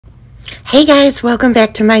Hey guys, welcome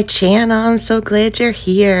back to my channel. I'm so glad you're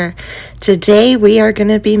here. Today we are going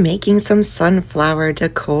to be making some sunflower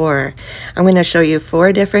decor. I'm going to show you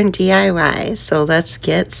 4 different DIYs, so let's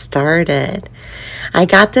get started. I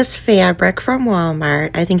got this fabric from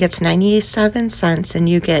Walmart. I think it's 97 cents and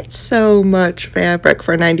you get so much fabric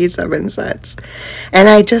for 97 cents. And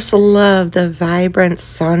I just love the vibrant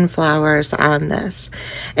sunflowers on this.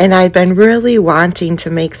 And I've been really wanting to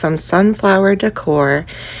make some sunflower decor,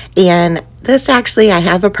 and this actually, I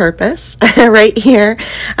have a purpose right here.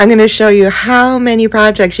 I'm going to show you how many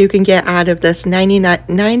projects you can get out of this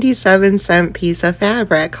 97-cent piece of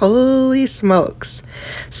fabric. Holy smokes.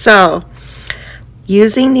 So,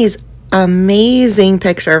 using these amazing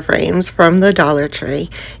picture frames from the Dollar Tree.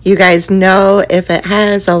 You guys know if it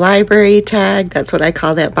has a library tag, that's what I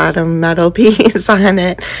call that bottom metal piece on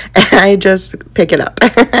it, and I just pick it up.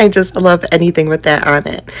 I just love anything with that on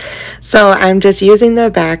it. So I'm just using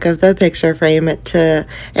the back of the picture frame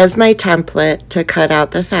as my template to cut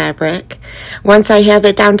out the fabric. Once I have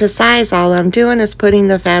it down to size, all I'm doing is putting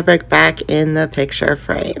the fabric back in the picture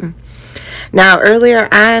frame. Now, earlier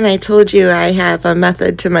on, I told you I have a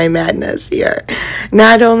method to my madness here.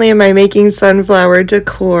 Not only am I making sunflower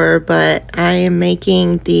decor, but I am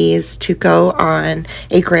making these to go on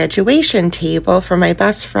a graduation table for my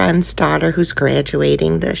best friend's daughter who's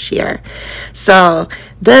graduating this year. So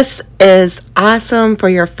this is awesome for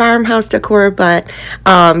your farmhouse decor, but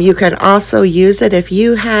you can also use it if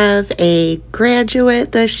you have a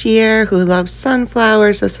graduate this year who loves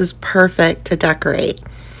sunflowers. This is perfect to decorate.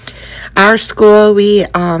 Our school,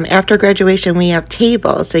 after graduation, we have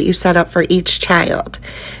tables that you set up for each child.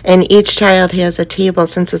 And each child has a table.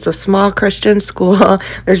 Since it's a small Christian school,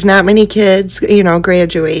 there's not many kids,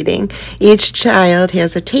 graduating. Each child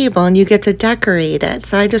has a table and you get to decorate it.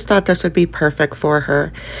 So I just thought this would be perfect for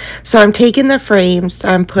her. So I'm taking the frames,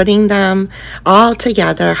 I'm putting them all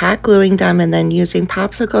together, hot gluing them, and then using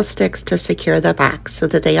popsicle sticks to secure the box so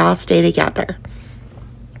that they all stay together.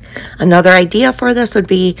 Another idea for this would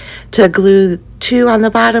be to glue 2 on the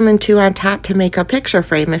bottom and 2 on top to make a picture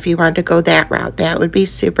frame if you want to go that route. That would be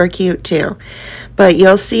super cute too. But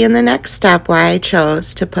you'll see in the next step why I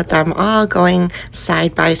chose to put them all going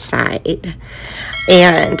side by side.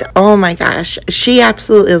 And oh my gosh, she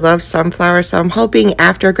absolutely loves sunflowers, so I'm hoping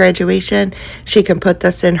after graduation she can put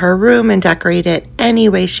this in her room and decorate it any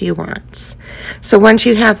way she wants. So once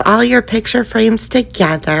you have all your picture frames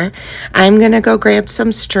together, I'm going to go grab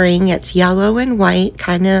some string. It's yellow and white,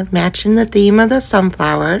 kind of matching the theme of the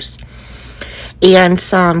sunflowers, and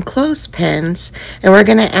some clothespins, and we're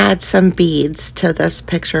going to add some beads to this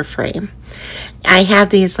picture frame. I have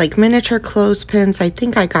these like miniature clothespins I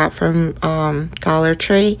think I got from Dollar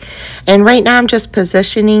Tree, and right now I'm just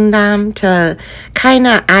positioning them to kind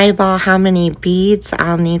of eyeball how many beads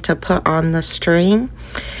I'll need to put on the string,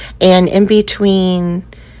 and in between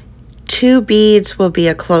 2 beads will be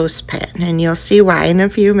a clothespin, and you'll see why in a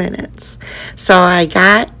few minutes. So I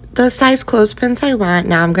got the size clothespins I want.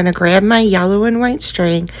 Now I'm going to grab my yellow and white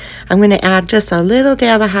string. I'm going to add just a little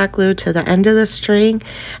dab of hot glue to the end of the string,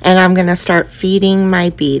 and I'm going to start feeding my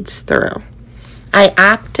beads through. I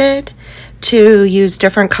opted to use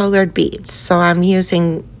different colored beads, so I'm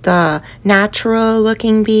using the natural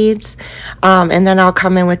looking beads, and then I'll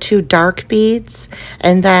come in with 2 dark beads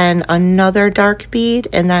and then another dark bead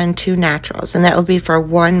and then 2 naturals, and that will be for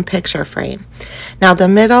 1 picture frame. Now the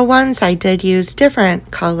middle ones I did use different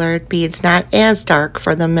colored beads, not as dark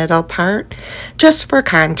for the middle part, just for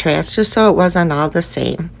contrast, just so it wasn't all the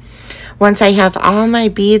same. Once I have all my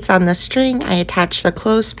beads on the string, I attach the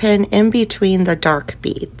clothespin in between the dark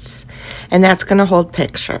beads, and that's going to hold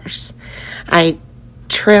pictures. I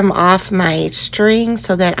trim off my string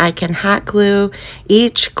so that I can hot glue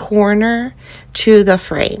each corner to the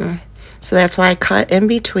frame. So that's why I cut in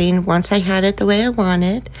between. Once I had it the way I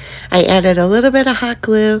wanted, I added a little bit of hot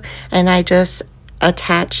glue and I just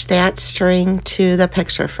attached that string to the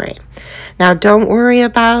picture frame. Now don't worry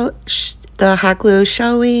about the hot glue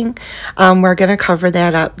showing. We're going to cover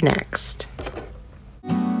that up next.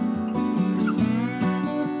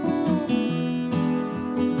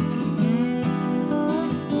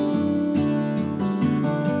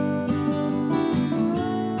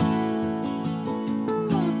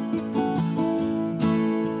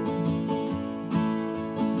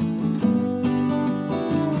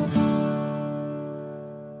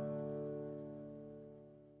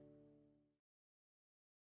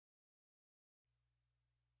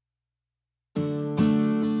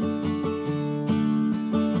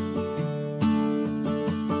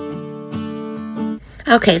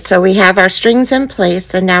 Okay, so we have our strings in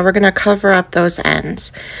place, and now we're going to cover up those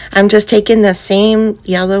ends. I'm just taking the same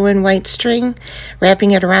yellow and white string,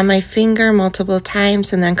 wrapping it around my finger multiple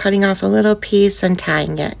times, and then cutting off a little piece and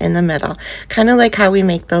tying it in the middle, kind of like how we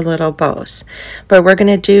make the little bows. But we're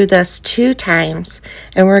going to do this 2 times,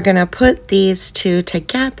 and we're going to put these 2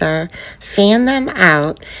 together, fan them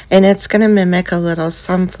out, and it's going to mimic a little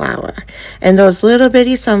sunflower. And those little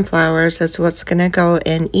bitty sunflowers is what's going to go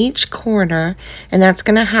in each corner, and that's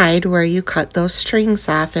going to hide where you cut those strings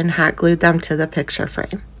off and hot glued them to the picture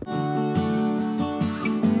frame.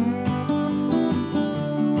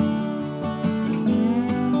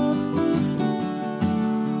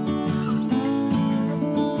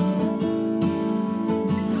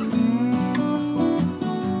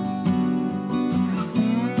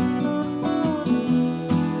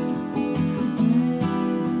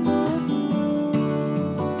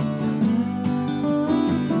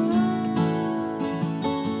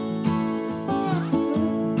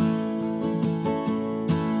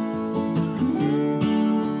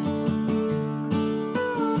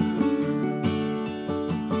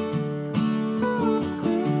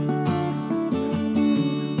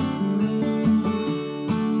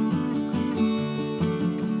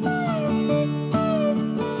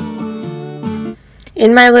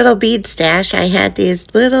 In my little bead stash, I had these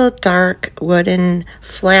little dark wooden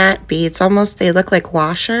flat beads. Almost, they look like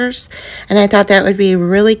washers. And I thought that would be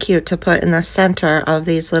really cute to put in the center of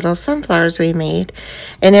these little sunflowers we made.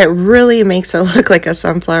 And it really makes it look like a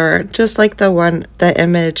sunflower, just like the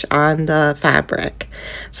image on the fabric.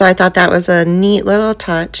 So I thought that was a neat little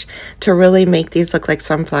touch to really make these look like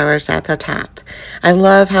sunflowers at the top. I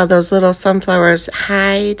love how those little sunflowers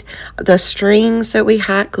hide the strings that we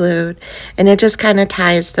hot glued, and it just kind of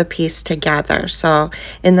ties the piece together. So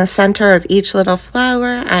in the center of each little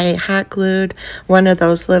flower, I hot glued one of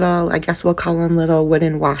those little, I guess we'll call them little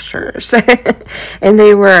wooden washers. And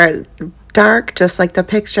they were dark, just like the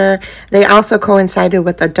picture. They also coincided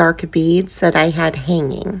with the dark beads that I had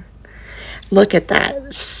hanging. Look at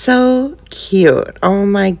that. So cute. Oh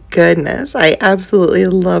my goodness. I absolutely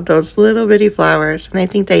love those little bitty flowers, and I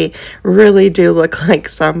think they really do look like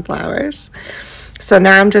sunflowers. So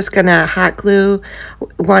now I'm just going to hot glue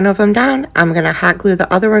one of them down. I'm going to hot glue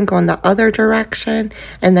the other one going the other direction,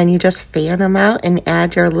 and then you just fan them out and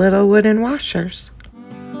add your little wooden washers.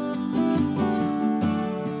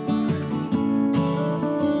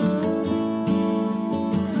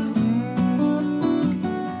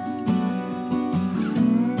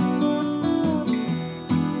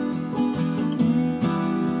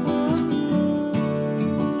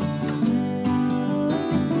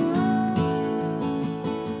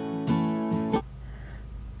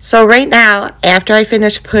 So right now, after I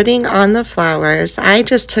finished putting on the flowers, I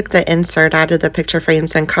just took the insert out of the picture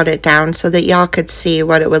frames and cut it down so that y'all could see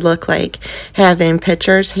what it would look like having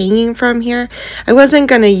pictures hanging from here. I wasn't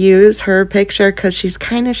going to use her picture because she's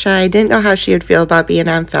kind of shy. I didn't know how she would feel about being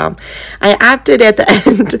on film. I opted at the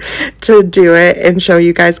end to do it and show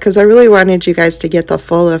you guys because I really wanted you guys to get the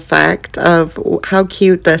full effect of how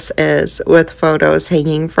cute this is with photos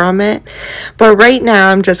hanging from it. But right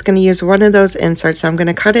now, I'm just going to use one of those inserts. I'm going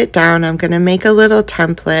to cut it down. I'm going to make a little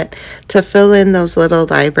template to fill in those little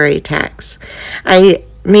library tags. I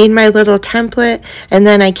made my little template, and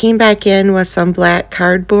then I came back in with some black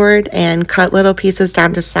cardboard and cut little pieces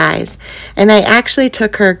down to size. And I actually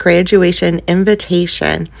took her graduation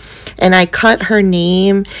invitation and I cut her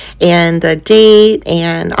name and the date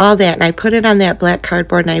and all that, and I put it on that black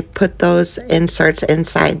cardboard, and I put those inserts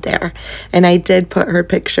inside there. And I did put her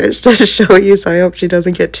pictures to show you, so I hope she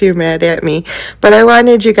doesn't get too mad at me. But I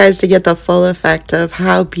wanted you guys to get the full effect of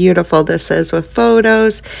how beautiful this is with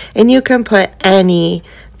photos, and you can put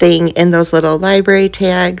anything in those little library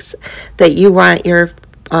tags that you want your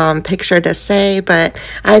picture to say, but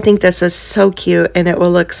I think this is so cute, and it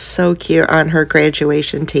will look so cute on her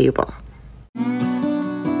graduation table.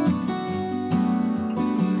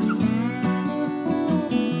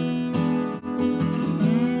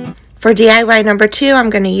 For DIY number 2, I'm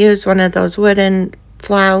going to use one of those wooden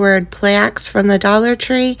flowered plaques from the Dollar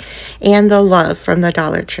Tree and the love from the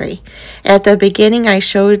Dollar Tree. At the beginning, I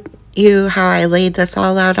showed you how I laid this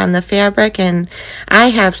all out on the fabric, and I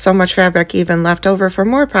have so much fabric even left over for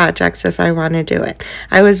more projects if I want to do it.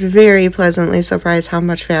 I was very pleasantly surprised how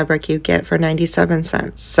much fabric you get for 97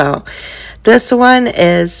 cents. So this one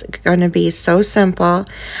is going to be so simple.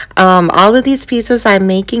 All of these pieces I'm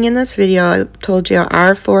making in this video, I told you,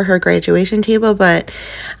 are for her graduation table, but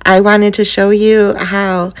I wanted to show you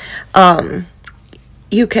how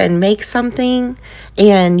you can make something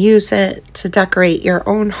and use it to decorate your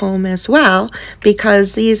own home as well,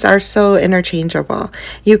 because these are so interchangeable.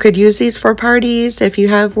 You could use these for parties if you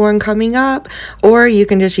have one coming up, or you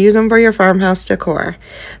can just use them for your farmhouse decor.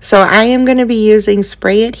 So I am going to be using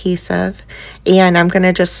spray adhesive, and I'm going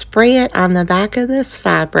to just spray it on the back of this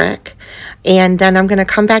fabric, and then I'm going to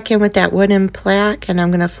come back in with that wooden plaque, and I'm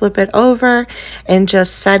going to flip it over and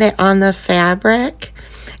just set it on the fabric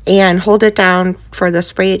and hold it down for the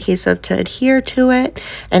spray adhesive to adhere to it.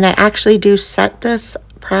 And I actually do set this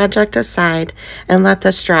project aside and let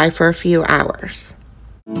this dry for a few hours.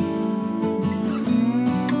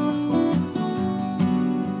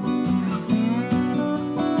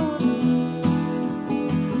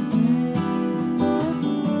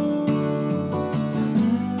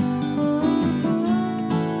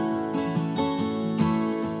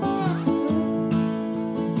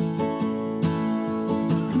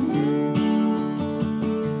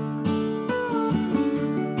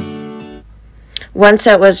 Once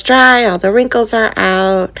it was dry, all the wrinkles are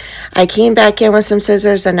out, I came back in with some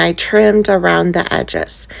scissors and I trimmed around the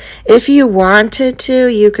edges. If you wanted to,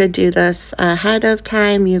 you could do this ahead of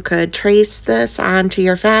time. You could trace this onto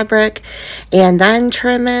your fabric and then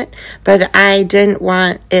trim it, but I didn't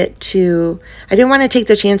want to take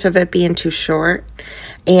the chance of it being too short.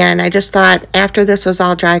 And I just thought after this was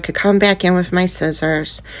all dry, I could come back in with my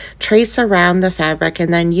scissors, trace around the fabric,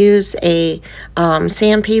 and then use a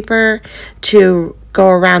sandpaper to go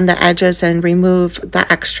around the edges and remove the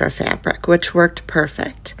extra fabric, which worked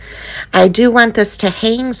perfect. I do want this to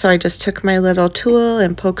hang, so I just took my little tool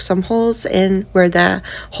and poked some holes in where the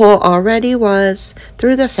hole already was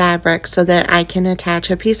through the fabric so that I can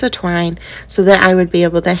attach a piece of twine so that I would be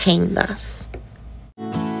able to hang this.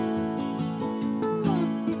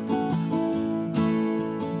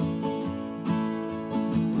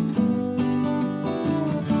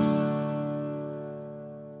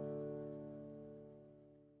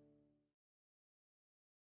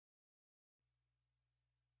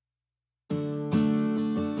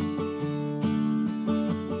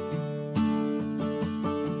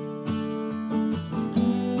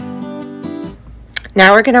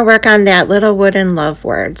 Now we're going to work on that little wooden love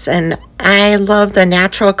words, and I love the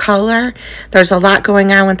natural color. There's a lot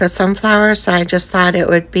going on with the sunflower, so I just thought it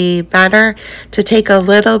would be better to take a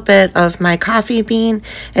little bit of my coffee bean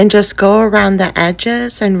and just go around the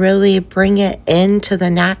edges and really bring it into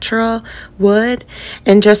the natural wood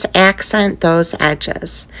and just accent those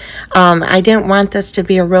edges. I didn't want this to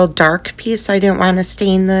be a real dark piece, so I didn't want to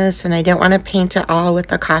stain this, and I didn't want to paint it all with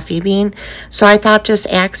the coffee bean. So I thought just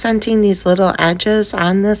accenting these little edges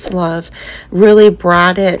on this love really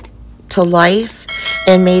brought it to life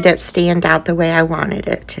and made it stand out the way I wanted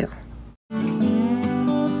it to.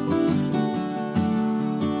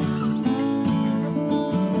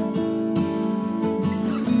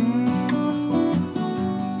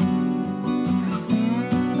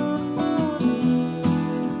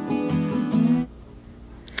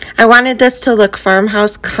 I wanted this to look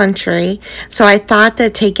farmhouse country, so I thought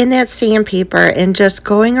that taking that sandpaper and just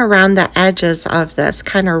going around the edges of this,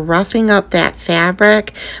 kind of roughing up that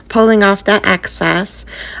fabric, pulling off the excess,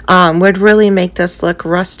 would really make this look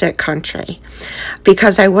rustic country.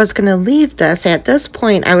 Because I was going to leave this, at this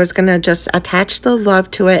point, I was going to just attach the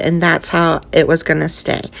love to it, and that's how it was going to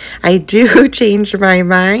stay. I do change my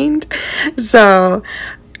mind, so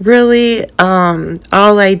really,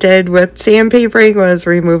 all I did with sandpapering was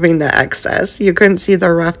removing the excess. You couldn't see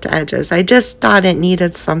the roughed edges. I just thought it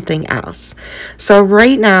needed something else. So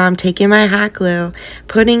right now I'm taking my hot glue,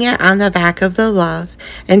 putting it on the back of the love,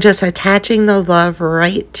 and just attaching the love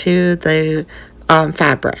right to the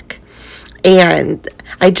fabric. And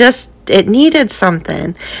it needed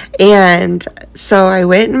something, and so I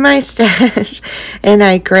went in my stash and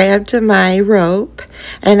I grabbed my rope,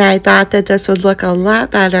 and I thought that this would look a lot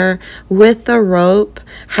better with the rope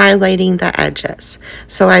highlighting the edges.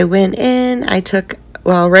 So I went in,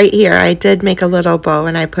 right here I did make a little bow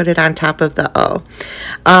and I put it on top of the O.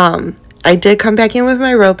 I did come back in with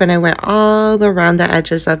my rope and I went all around the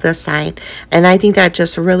edges of the sign, and I think that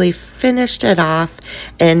just really finished it off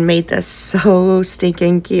and made this so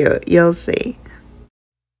stinking cute. You'll see.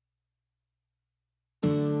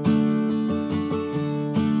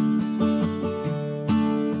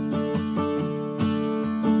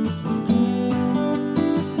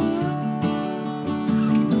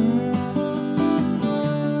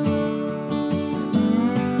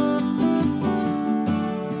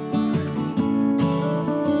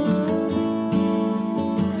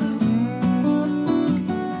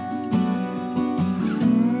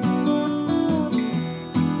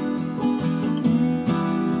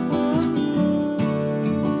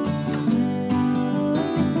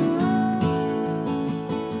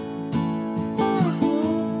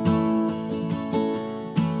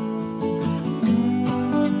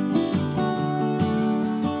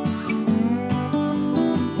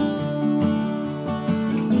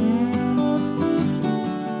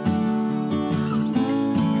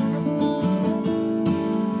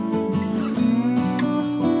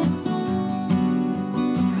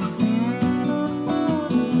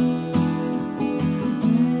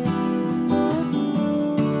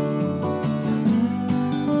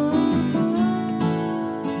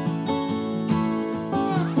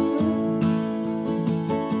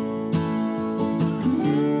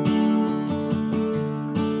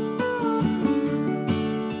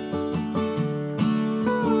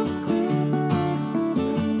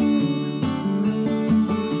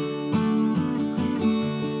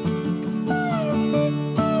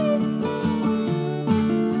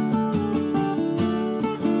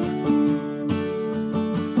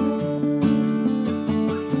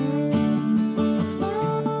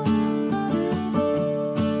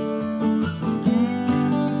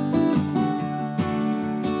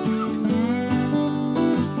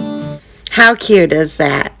 How cute is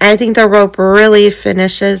that? I think the rope really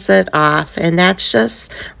finishes it off, and that's just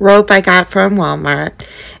rope I got from Walmart.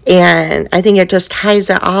 And I think it just ties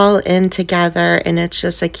it all in together, and it's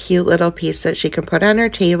just a cute little piece that she can put on her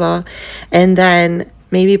table and then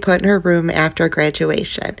maybe put in her room after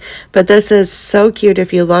graduation. But this is so cute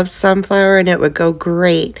if you love sunflower, and it would go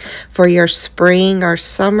great for your spring or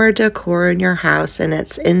summer decor in your house, and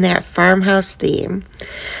it's in that farmhouse theme.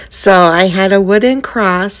 So I had a wooden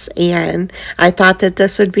cross, and I thought that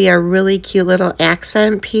this would be a really cute little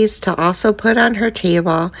accent piece to also put on her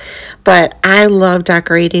table. But I love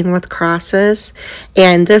decorating with crosses,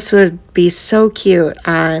 and this would be so cute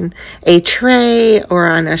on a tray or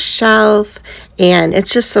on a shelf. And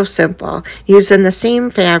it's just so simple. Using the same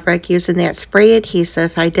fabric, using that spray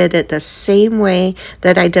adhesive, I did it the same way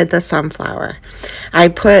that I did the sunflower. I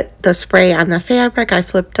put the spray on the fabric, I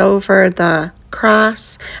flipped over the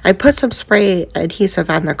cross. I put some spray adhesive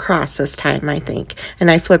on the cross this time, I think, and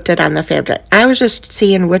I flipped it on the fabric. I was just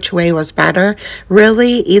seeing which way was better.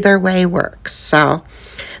 Really, either way works. So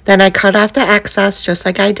then I cut off the excess just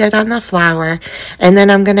like I did on the flower, and then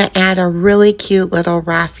I'm going to add a really cute little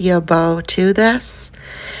raffia bow to this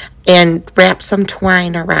and wrap some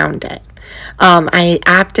twine around it. I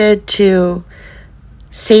opted to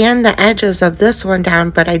sand the edges of this one down,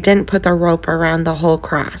 but I didn't put the rope around the whole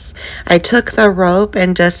cross. I took the rope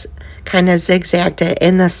and just kind of zigzagged it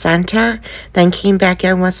in the center, then came back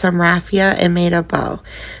in with some raffia and made a bow.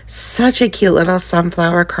 Such a cute little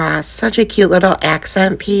sunflower cross, such a cute little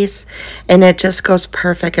accent piece, and it just goes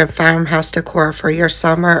perfect in farmhouse decor for your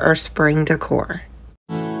summer or spring decor.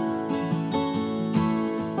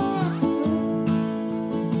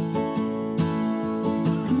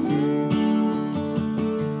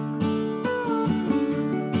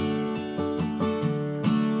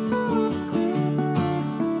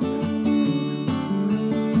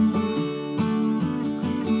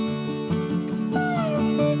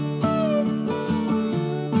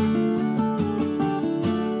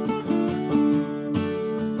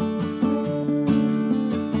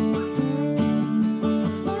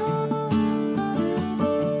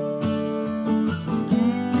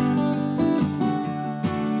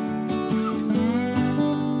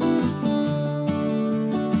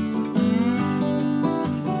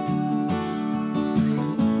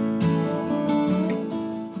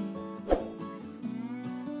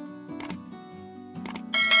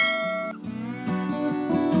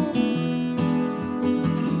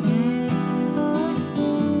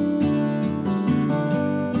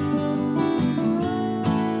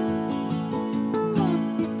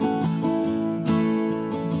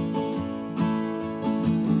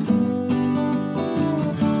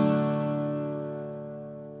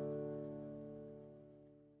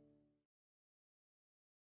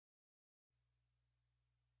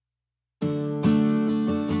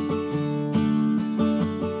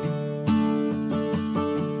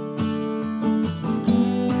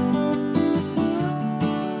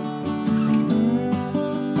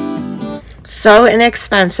 So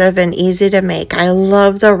inexpensive and easy to make. I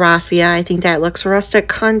love the raffia. I think that looks rustic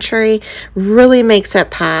country, really makes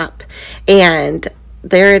it pop. And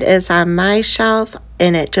there it is on my shelf,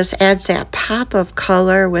 and it just adds that pop of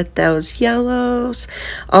color with those yellows.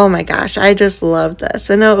 Oh my gosh, I just love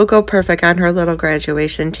this, and it will go perfect on her little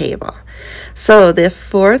graduation table. So the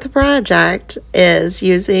fourth project is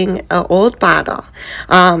using an old bottle.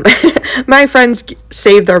 My friends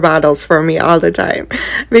save their bottles for me all the time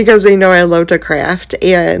because they know I love to craft,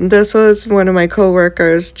 and this was one of my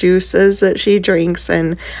coworkers' juices that she drinks,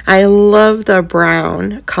 and I love the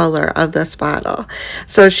brown color of this bottle.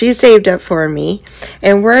 So she saved it for me,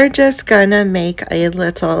 and we're just gonna make a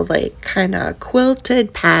little like kind of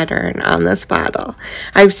quilted pattern on this bottle.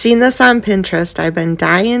 I've seen this on Pinterest. I've been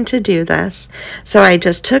dying to do this. So I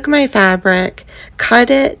just took my fabric, cut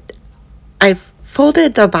it, I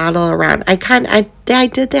folded the bottle around. I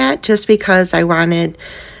did that just because I wanted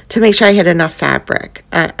to make sure I had enough fabric.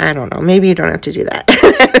 I don't know, maybe you don't have to do that.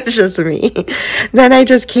 It's just me. Then I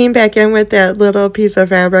just came back in with that little piece of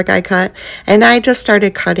fabric I cut, and I just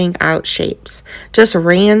started cutting out shapes, just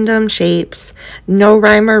random shapes, no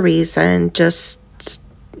rhyme or reason. Just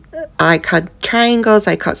I cut triangles,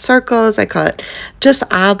 I cut circles, I cut just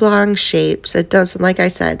oblong shapes. It doesn't, like I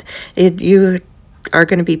said, you are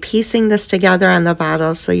going to be piecing this together on the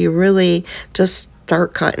bottle, so you really just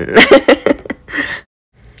start cutting.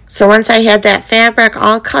 So once I had that fabric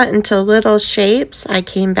all cut into little shapes, I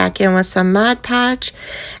came back in with some Mod Podge,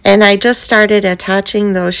 and I just started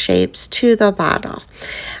attaching those shapes to the bottle.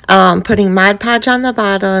 Putting Mod Podge on the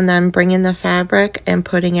bottle and then bringing the fabric and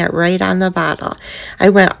putting it right on the bottle. I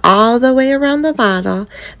went all the way around the bottle,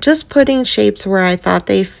 just putting shapes where I thought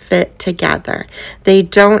they fit together. They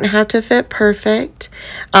don't have to fit perfect.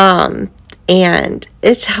 And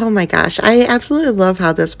it's, oh my gosh, I absolutely love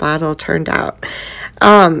how this bottle turned out.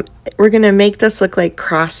 We're going to make this look like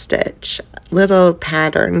cross stitch, little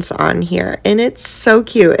patterns on here, and it's so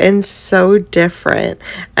cute and so different.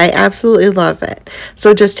 I absolutely love it.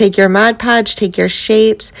 So just take your Mod Podge, take your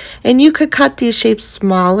shapes, and you could cut these shapes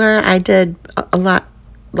smaller. I did a lot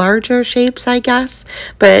larger shapes, I guess,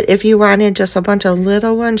 but if you wanted just a bunch of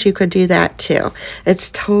little ones, you could do that too. It's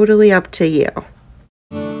totally up to you.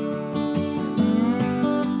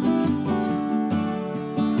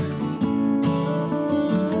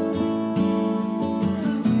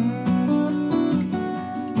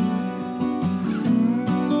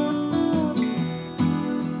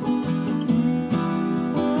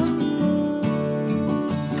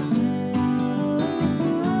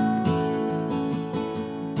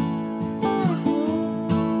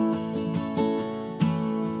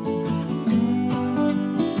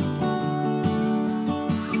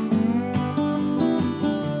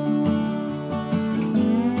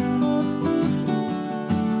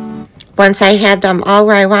 Once I had them all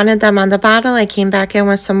where I wanted them on the bottle, I came back in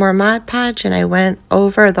with some more Mod Podge and I went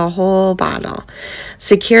over the whole bottle,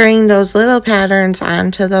 securing those little patterns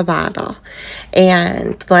onto the bottle.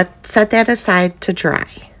 And let's set that aside to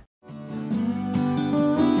dry.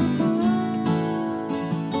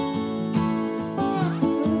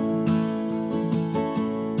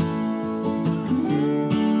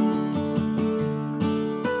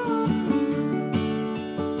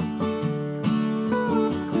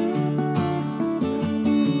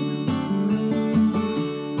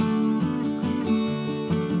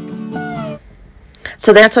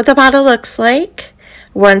 So that's what the bottle looks like.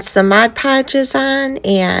 Once the Mod Podge is on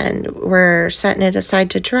and we're setting it aside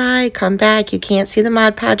to dry, come back. You can't see the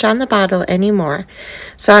Mod Podge on the bottle anymore.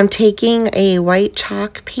 So I'm taking a white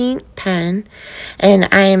chalk paint pen and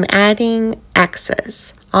I'm adding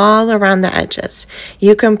X's all around the edges.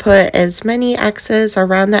 You can put as many X's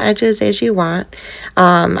around the edges as you want.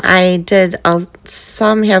 I did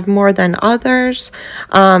some have more than others,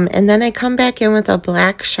 and then I come back in with a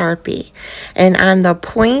black Sharpie, and on the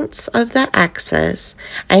points of the X's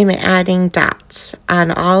I'm adding dots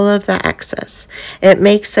on all of the X's. It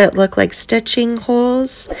makes it look like stitching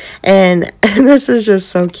holes, and this is just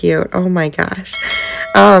so cute. Oh my gosh.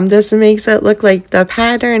 This makes it look like the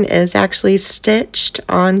pattern is actually stitched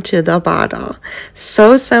onto the bottle.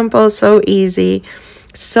 So simple, so easy,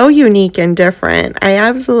 so unique and different. I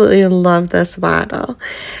absolutely love this bottle.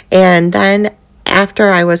 And then after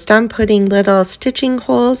I was done putting little stitching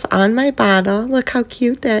holes on my bottle, look how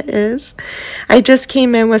cute that is. I just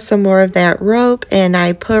came in with some more of that rope and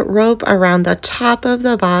I put rope around the top of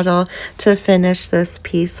the bottle to finish this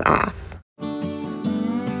piece off.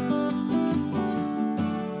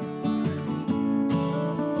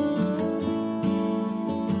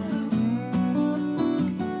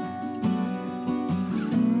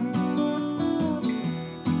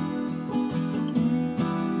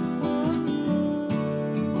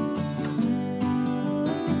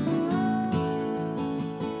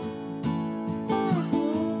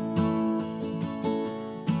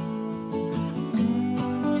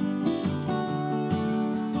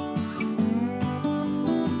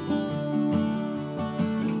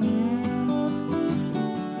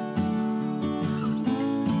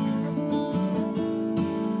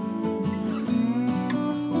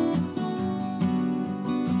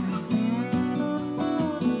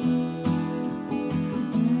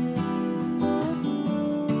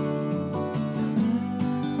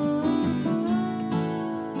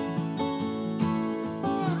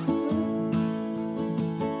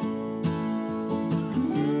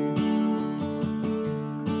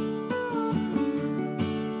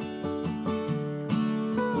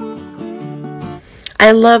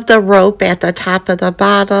 I love the rope at the top of the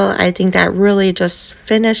bottle. I think that really just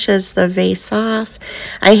finishes the vase off.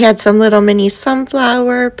 I had some little mini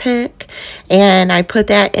sunflower pick and I put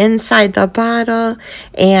that inside the bottle,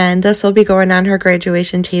 and this will be going on her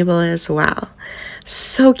graduation table as well.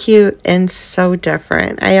 So cute and so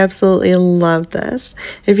different. I absolutely love this.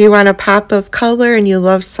 If you want a pop of color and you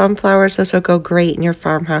love sunflowers, this will go great in your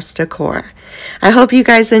farmhouse decor. I hope you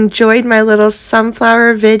guys enjoyed my little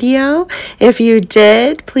sunflower video. If you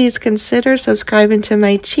did, please consider subscribing to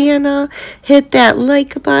my channel, hit that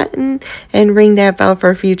like button, and ring that bell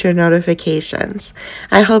for future notifications.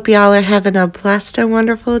 I hope y'all are having a blessed and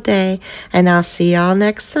wonderful day, and I'll see y'all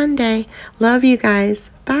next Sunday. Love you guys.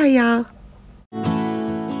 Bye, y'all.